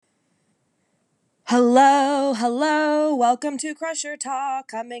Hello, hello, welcome to Crusher Talk,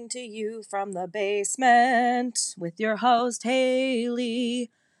 coming to you from the basement with your host,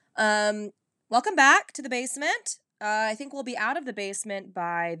 Haley. Welcome back to the basement. I think we'll be out of the basement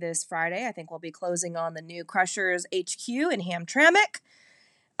by this Friday. I think we'll be closing on the new Crushers HQ in Hamtramck.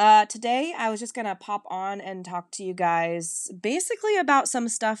 Today, I was just going to pop on and talk to you guys basically about some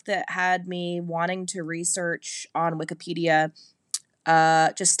stuff that had me wanting to research on Wikipedia.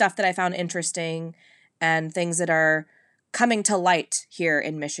 Just stuff that I found interesting and things that are coming to light here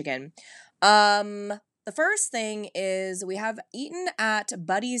in Michigan. The first thing is we have eaten at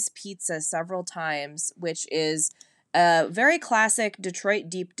Buddy's Pizza several times, which is a very classic Detroit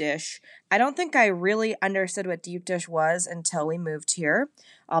deep dish. I don't think I really understood what deep dish was until we moved here.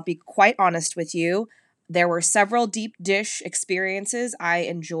 I'll be quite honest with you. There were several deep dish experiences I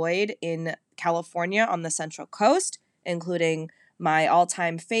enjoyed in California on the Central Coast, including my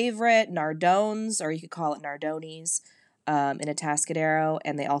all-time favorite, Nardone's, or you could call it Nardoni's, in Atascadero,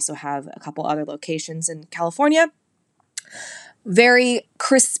 and they also have a couple other locations in California. Very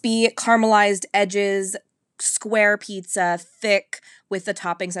crispy, caramelized edges, square pizza, thick, with the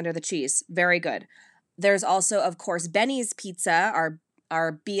toppings under the cheese. Very good. There's also, of course, Benny's Pizza,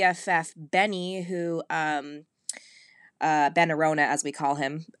 our BFF Benny, who Ben Arona, as we call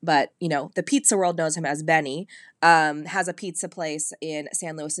him, but, you know, the pizza world knows him as Benny, has a pizza place in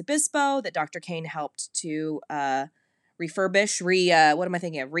San Luis Obispo that Dr. Kane helped to refurbish,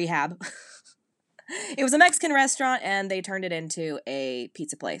 rehab. It was a Mexican restaurant, and they turned it into a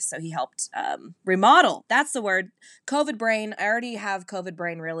pizza place, so he helped remodel. That's the word. COVID brain. I already have COVID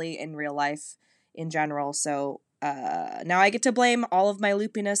brain, really, in real life in general, so now I get to blame all of my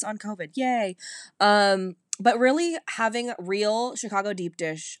loopiness on COVID. Yay! But really, having real Chicago deep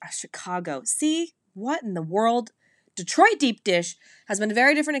dish, see? What in the world? Detroit deep dish has been a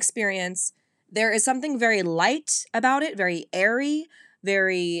very different experience. There is something very light about it, very airy,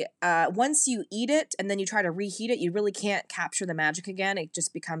 very, once you eat it and then you try to reheat it, you really can't capture the magic again. It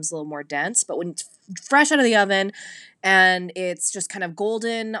just becomes a little more dense. But when it's fresh out of the oven and it's just kind of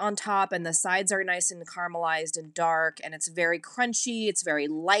golden on top and the sides are nice and caramelized and dark and it's very crunchy, it's very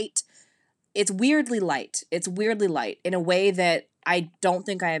light. It's weirdly light. It's weirdly light in a way that I don't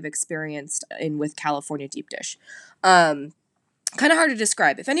think I have experienced with California deep dish. Kind of hard to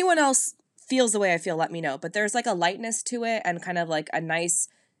describe. If anyone else feels the way I feel, let me know. But there's like a lightness to it and kind of like a nice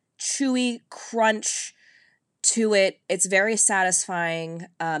chewy crunch to it. It's very satisfying.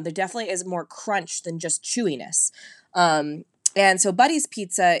 There definitely is more crunch than just chewiness. And so Buddy's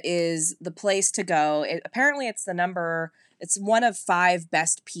Pizza is the place to go. Apparently it's one of 5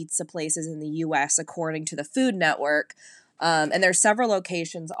 best pizza places in the U.S. according to the Food Network. And there's several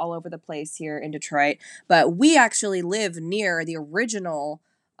locations all over the place here in Detroit. But we actually live near the original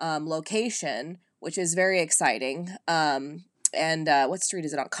location, which is very exciting. And what street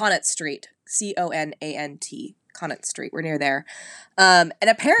is it on? Conant Street. Conant. Conant Street. We're near there. And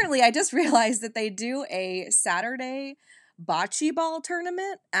apparently I just realized that they do a Saturday bocce ball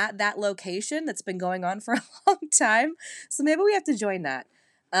tournament at that location that's been going on for a long time. So maybe we have to join that.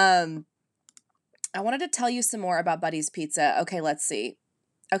 I wanted to tell you some more about Buddy's Pizza. Okay, let's see.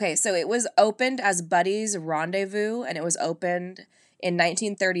 Okay, so it was opened as Buddy's Rendezvous, and it was opened in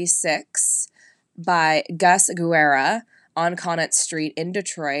 1936 by Gus Guerra on Conant Street in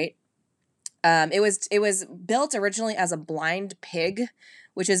Detroit. It was built originally as a blind pig,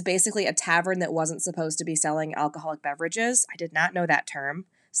 which is basically a tavern that wasn't supposed to be selling alcoholic beverages. I did not know that term.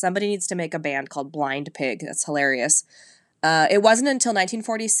 Somebody needs to make a band called Blind Pig. That's hilarious. It wasn't until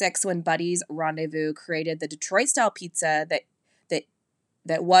 1946 when Buddy's Rendezvous created the Detroit-style pizza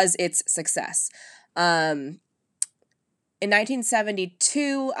that was its success. In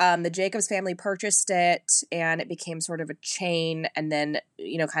 1972, the Jacobs family purchased it, and it became sort of a chain, and then,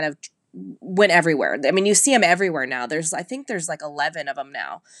 kind of went everywhere. I mean, you see them everywhere now. I think there's like 11 of them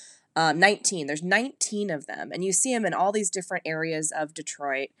now. 19. There's 19 of them. And you see them in all these different areas of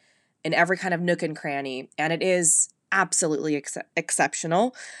Detroit in every kind of nook and cranny. And it is absolutely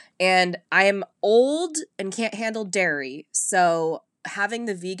exceptional. And I am old and can't handle dairy. So having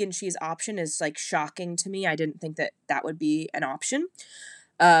the vegan cheese option is like shocking to me. I didn't think that would be an option.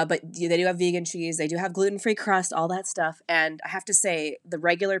 But they do have vegan cheese. They do have gluten-free crust, all that stuff. And I have to say, the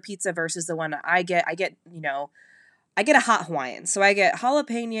regular pizza versus the one I get a hot Hawaiian. So I get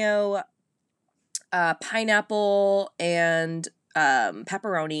jalapeno, pineapple, and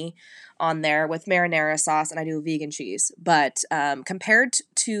pepperoni on there with marinara sauce, and I do vegan cheese. But compared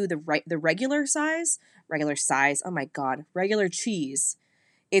to the regular size, oh my God, regular cheese,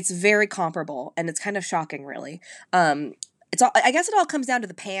 it's very comparable, and it's kind of shocking, really. I guess it all comes down to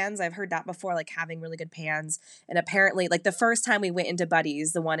the pans. I've heard that before, like having really good pans. And apparently, like the first time we went into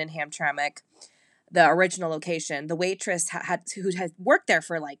Buddy's, the one in Hamtramck, the original location, the waitress who had worked there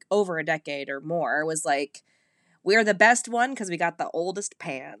for like over a decade or more was like, "We're the best one because we got the oldest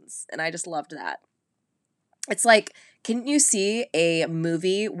pans," and I just loved that. It's like, can you see a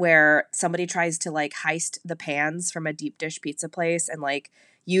movie where somebody tries to like heist the pans from a deep dish pizza place and like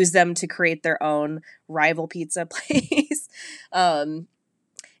use them to create their own rival pizza place? um,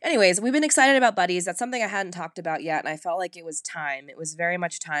 Anyways, we've been excited about Buddies. That's something I hadn't talked about yet, and I felt like it was time. It was very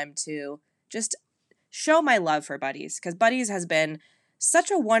much time to just show my love for Buddies because Buddies has been such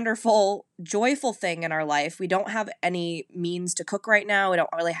a wonderful, joyful thing in our life. We don't have any means to cook right now. We don't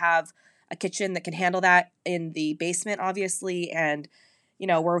really have a kitchen that can handle that in the basement, obviously. And,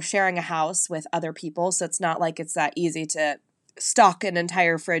 we're sharing a house with other people. So it's not like it's that easy to stock an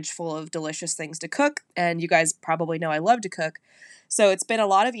entire fridge full of delicious things to cook. And you guys probably know I love to cook. So it's been a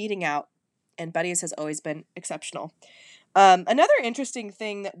lot of eating out, and Buddies has always been exceptional. Another interesting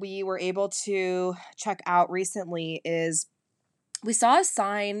thing that we were able to check out recently is we saw a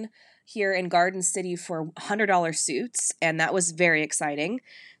sign here in Garden City for $100 suits, and that was very exciting.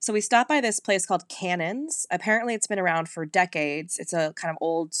 So we stopped by this place called Cannons. Apparently, it's been around for decades. It's a kind of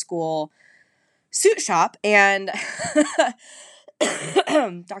old school suit shop, and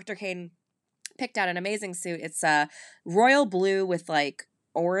Dr. Kane picked out an amazing suit. It's royal blue with like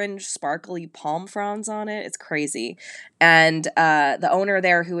orange sparkly palm fronds on it. It's crazy. And the owner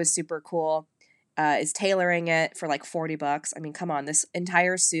there, who is super cool, is tailoring it for like $40. I mean, come on, this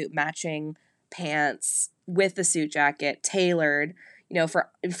entire suit, matching pants with the suit jacket, tailored,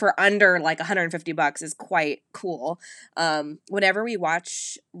 for under like $150 is quite cool. Whenever we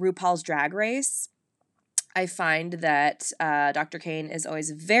watch RuPaul's Drag Race, I find that Dr. Kane is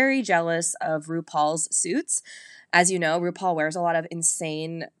always very jealous of RuPaul's suits. As you know, RuPaul wears a lot of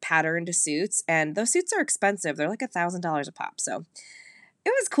insane patterned suits, and those suits are expensive. They're like $1,000 a pop. So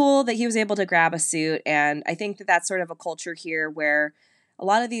it was cool that he was able to grab a suit, and I think that that's sort of a culture here where a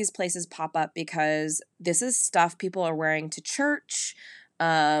lot of these places pop up because this is stuff people are wearing to church.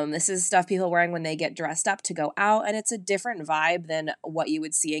 This is stuff people are wearing when they get dressed up to go out, and it's a different vibe than what you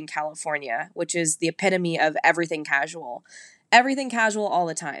would see in California, which is the epitome of everything casual. Everything casual all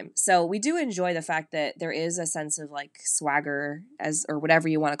the time. So we do enjoy the fact that there is a sense of like swagger, as or whatever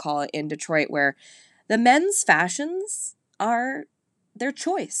you want to call it, in Detroit, where the men's fashions are their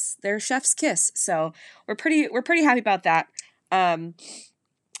choice, their chef's kiss. So we're pretty happy about that. Um,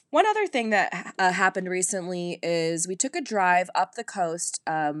 One other thing that happened recently is we took a drive up the coast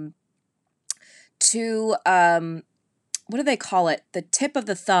to what do they call it? The tip of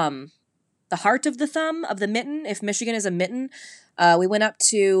the thumb, the heart of the thumb of the mitten. If Michigan is a mitten, we went up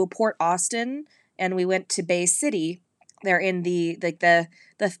to Port Austin and we went to Bay City. They're in the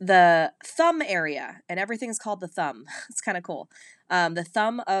thumb area, and everything's called the thumb. It's kind of cool. The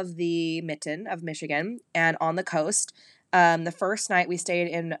thumb of the mitten of Michigan, and on the coast. The first night we stayed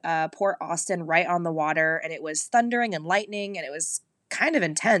in Port Austin, right on the water, and it was thundering and lightning, and it was kind of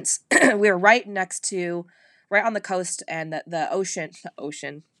intense. We were right on the coast, and the ocean. The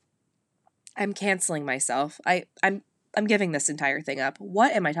ocean. I'm canceling myself. I'm giving this entire thing up.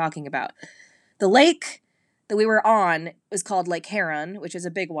 What am I talking about? The lake that we were on was called Lake Huron, which is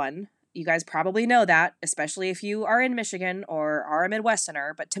a big one. You guys probably know that, especially if you are in Michigan or are a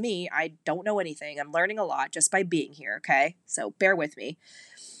Midwesterner. But to me, I don't know anything. I'm learning a lot just by being here, okay? So bear with me.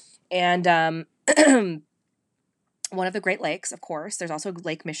 And one of the Great Lakes, of course. There's also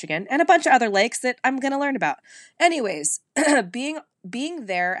Lake Michigan and a bunch of other lakes that I'm going to learn about. Anyways, being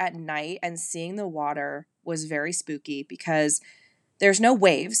there at night and seeing the water was very spooky because there's no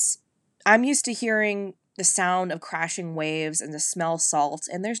waves. I'm used to hearing the sound of crashing waves and the smell salt,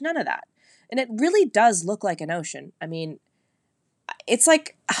 and there's none of that. And it really does look like an ocean. I mean, it's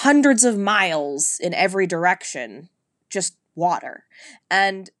like hundreds of miles in every direction, just water.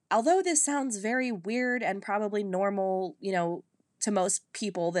 And although this sounds very weird and probably normal, to most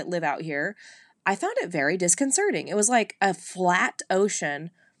people that live out here, I found it very disconcerting. It was like a flat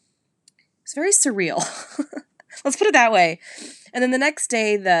ocean. It's very surreal. Let's put it that way. And then the next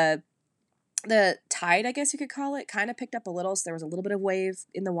day, the tide, I guess you could call it, kind of picked up a little, so there was a little bit of wave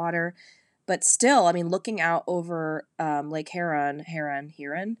in the water. But still, I mean, looking out over Lake Huron,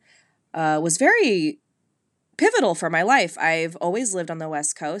 was very pivotal for my life. I've always lived on the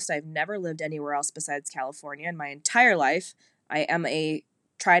West Coast. I've never lived anywhere else besides California in my entire life. I am a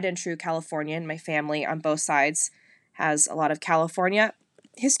tried and true Californian. My family on both sides has a lot of California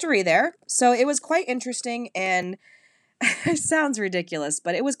history there. So it was quite interesting, and it sounds ridiculous,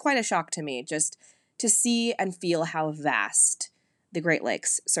 but it was quite a shock to me just to see and feel how vast the Great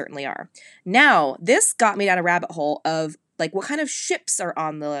Lakes certainly are. Now, this got me down a rabbit hole of like what kind of ships are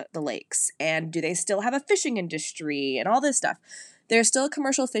on the lakes, and do they still have a fishing industry and all this stuff. There's still a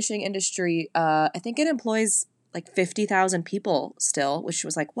commercial fishing industry. I think it employs like 50,000 people still, which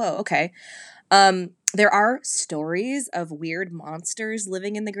was like, whoa, okay. There are stories of weird monsters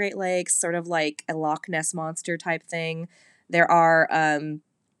living in the Great Lakes, sort of like a Loch Ness monster type thing. There are,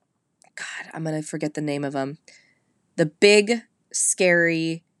 God, I'm going to forget the name of them. The big,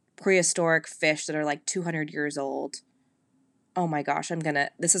 scary, prehistoric fish that are like 200 years old. Oh my gosh,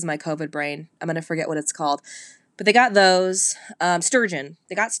 this is my COVID brain. I'm going to forget what it's called. But they got those. Sturgeon.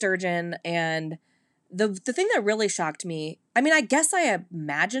 They got sturgeon, and the thing that really shocked me, I mean, I guess I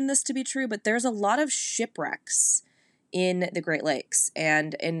imagined this to be true, but there's a lot of shipwrecks in the Great Lakes.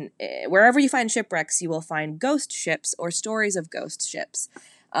 And wherever you find shipwrecks, you will find ghost ships or stories of ghost ships.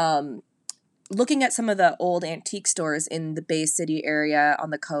 Looking at some of the old antique stores in the Bay City area on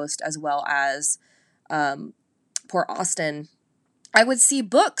the coast, as well as Port Austin, I would see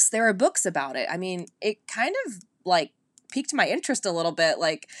books. There are books about it. I mean, it kind of like piqued my interest a little bit.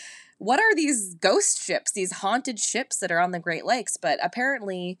 Like, what are these ghost ships, these haunted ships that are on the Great Lakes? But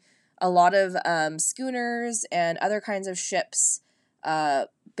apparently a lot of schooners and other kinds of ships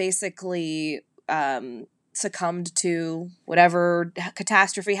basically succumbed to whatever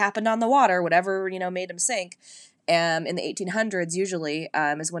catastrophe happened on the water, whatever, made them sink. In the 1800s, usually,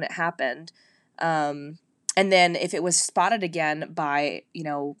 is when it happened. And then if it was spotted again by,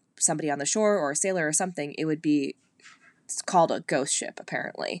 somebody on the shore or a sailor or something, it would be called a ghost ship,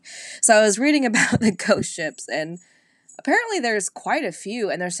 apparently. So I was reading about the ghost ships, and apparently there's quite a few,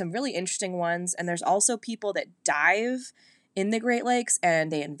 and there's some really interesting ones. And there's also people that dive in the Great Lakes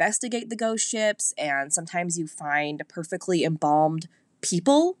and they investigate the ghost ships. And sometimes you find perfectly embalmed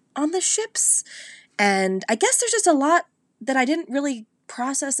people on the ships. And I guess there's just a lot that I didn't really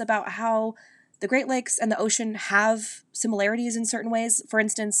process about how the Great Lakes and the ocean have similarities in certain ways. For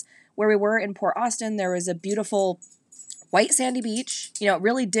instance, where we were in Port Austin, there was a beautiful white sandy beach. It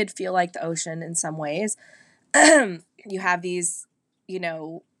really did feel like the ocean in some ways. You have these,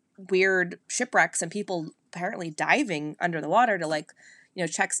 weird shipwrecks and people apparently diving under the water to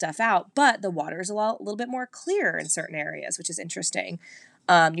check stuff out. But the water is a little bit more clear in certain areas, which is interesting.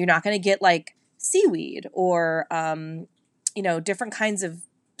 You're not going to get like seaweed or, different kinds of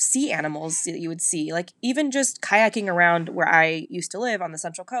sea animals that you would see. Like even just kayaking around where I used to live on the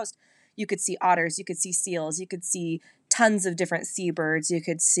Central Coast, you could see otters, you could see seals, you could see tons of different seabirds, you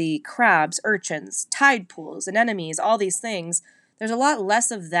could see crabs, urchins, tide pools, anemones, all these things. There's a lot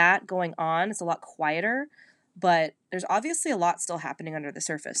less of that going on. It's a lot quieter, but there's obviously a lot still happening under the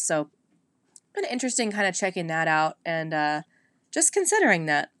surface. So it's been interesting kind of checking that out and just considering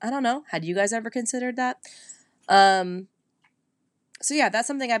that. I don't know. Had you guys ever considered that? So yeah, that's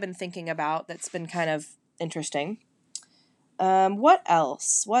something I've been thinking about that's been kind of interesting. What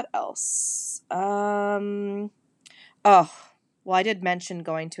else? Well, I did mention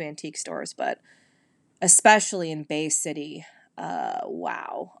going to antique stores, but especially in Bay City,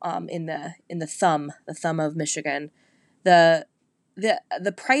 wow. In the thumb of Michigan, the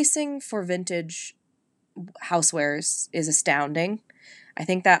pricing for vintage housewares is astounding. I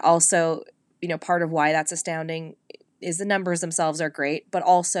think that also, part of why that's astounding is the numbers themselves are great, but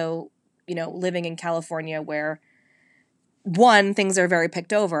also, living in California where one, things are very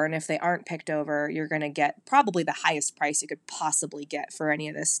picked over, and if they aren't picked over, you're going to get probably the highest price you could possibly get for any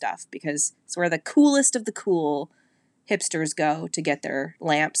of this stuff, because it's where the coolest of the cool hipsters go to get their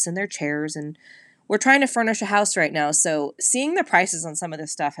lamps and their chairs, and we're trying to furnish a house right now, so seeing the prices on some of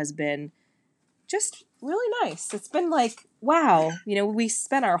this stuff has been just really nice. It's been like, wow, we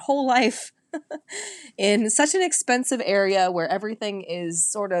spent our whole life in such an expensive area where everything is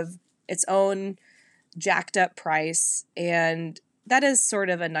sort of its own jacked up price, and that is sort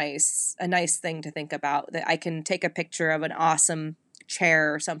of a nice thing to think about, that I can take a picture of an awesome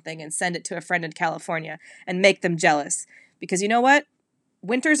chair or something and send it to a friend in California and make them jealous, because you know what,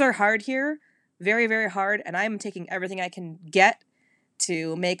 winters are hard here, very, very hard, and I'm taking everything I can get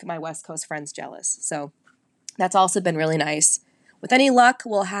to make my West Coast friends jealous. So that's also been really nice. With any luck,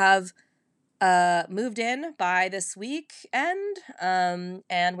 we'll have moved in by this weekend,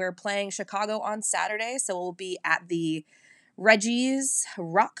 and we're playing Chicago on Saturday, so we'll be at the Reggie's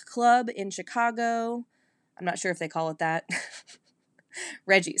Rock Club in Chicago. I'm not sure if they call it that.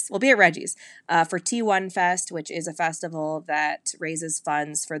 Reggie's. We'll be at Reggie's for T1 Fest, which is a festival that raises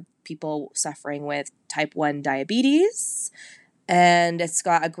funds for people suffering with type 1 diabetes. And it's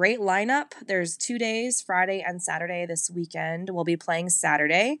got a great lineup. There's 2 days, Friday and Saturday this weekend. We'll be playing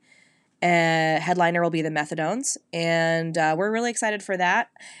Saturday. Headliner will be the Methadones, and we're really excited for that.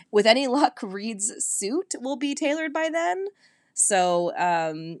 With any luck, Reed's suit will be tailored by then. So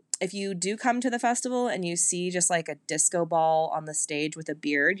if you do come to the festival and you see just like a disco ball on the stage with a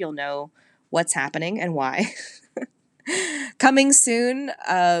beard, you'll know what's happening and why. Coming soon,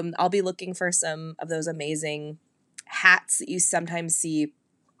 I'll be looking for some of those amazing hats that you sometimes see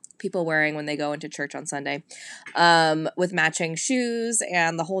people wearing when they go into church on Sunday, with matching shoes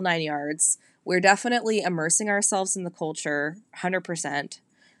and the whole 9 yards. We're definitely immersing ourselves in the culture, 100%,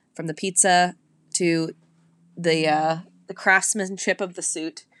 from the pizza to the craftsmanship of the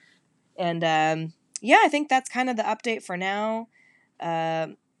suit. And I think that's kind of the update for now.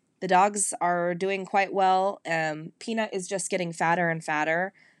 The dogs are doing quite well. Peanut is just getting fatter and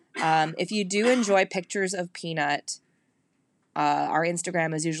fatter. If you do enjoy pictures of Peanut, our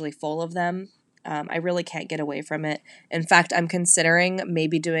Instagram is usually full of them. I really can't get away from it. In fact, I'm considering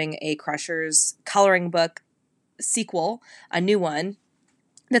maybe doing a Crushers coloring book sequel, a new one,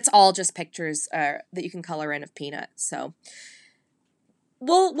 that's all just pictures that you can color in of Peanut. So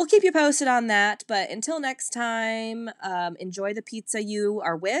we'll keep you posted on that. But until next time, enjoy the pizza you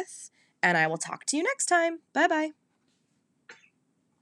are with, and I will talk to you next time. Bye-bye.